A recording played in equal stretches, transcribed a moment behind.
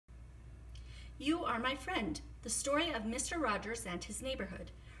You Are My Friend, the story of Mr. Rogers and his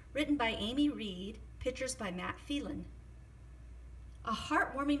neighborhood, written by Amiee Reid, pictures by Matt Phelan. A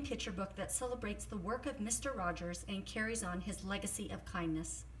heartwarming picture book that celebrates the work of Mr. Rogers and carries on his legacy of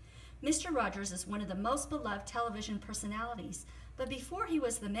kindness. Mr. Rogers is one of the most beloved television personalities, but before he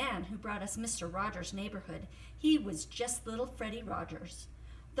was the man who brought us Mr. Rogers' Neighborhood, he was just little Freddie Rogers.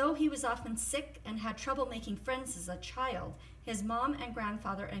 Though he was often sick and had trouble making friends as a child, his mom and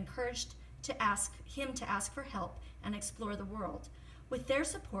grandfather encouraged him to ask for help and explore the world. With their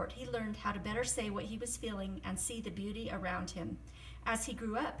support, he learned how to better say what he was feeling and see the beauty around him. As he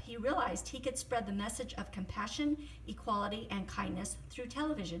grew up, he realized he could spread the message of compassion, equality, and kindness through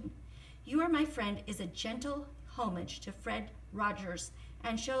television. You Are My Friend is a gentle homage to Fred Rogers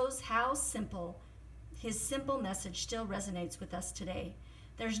and shows how his simple message still resonates with us today.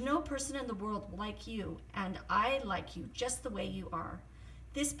 There's no person in the world like you, and I like you just the way you are.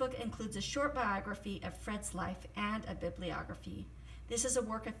 This book includes a short biography of Fred's life and a bibliography. This is a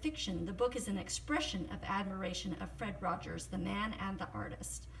work of fiction. The book is an expression of admiration of Fred Rogers, the man and the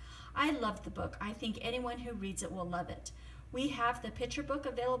artist. I love the book. I think anyone who reads it will love it. We have the picture book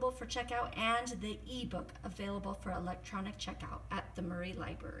available for checkout and the e-book available for electronic checkout at the Murray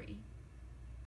Library.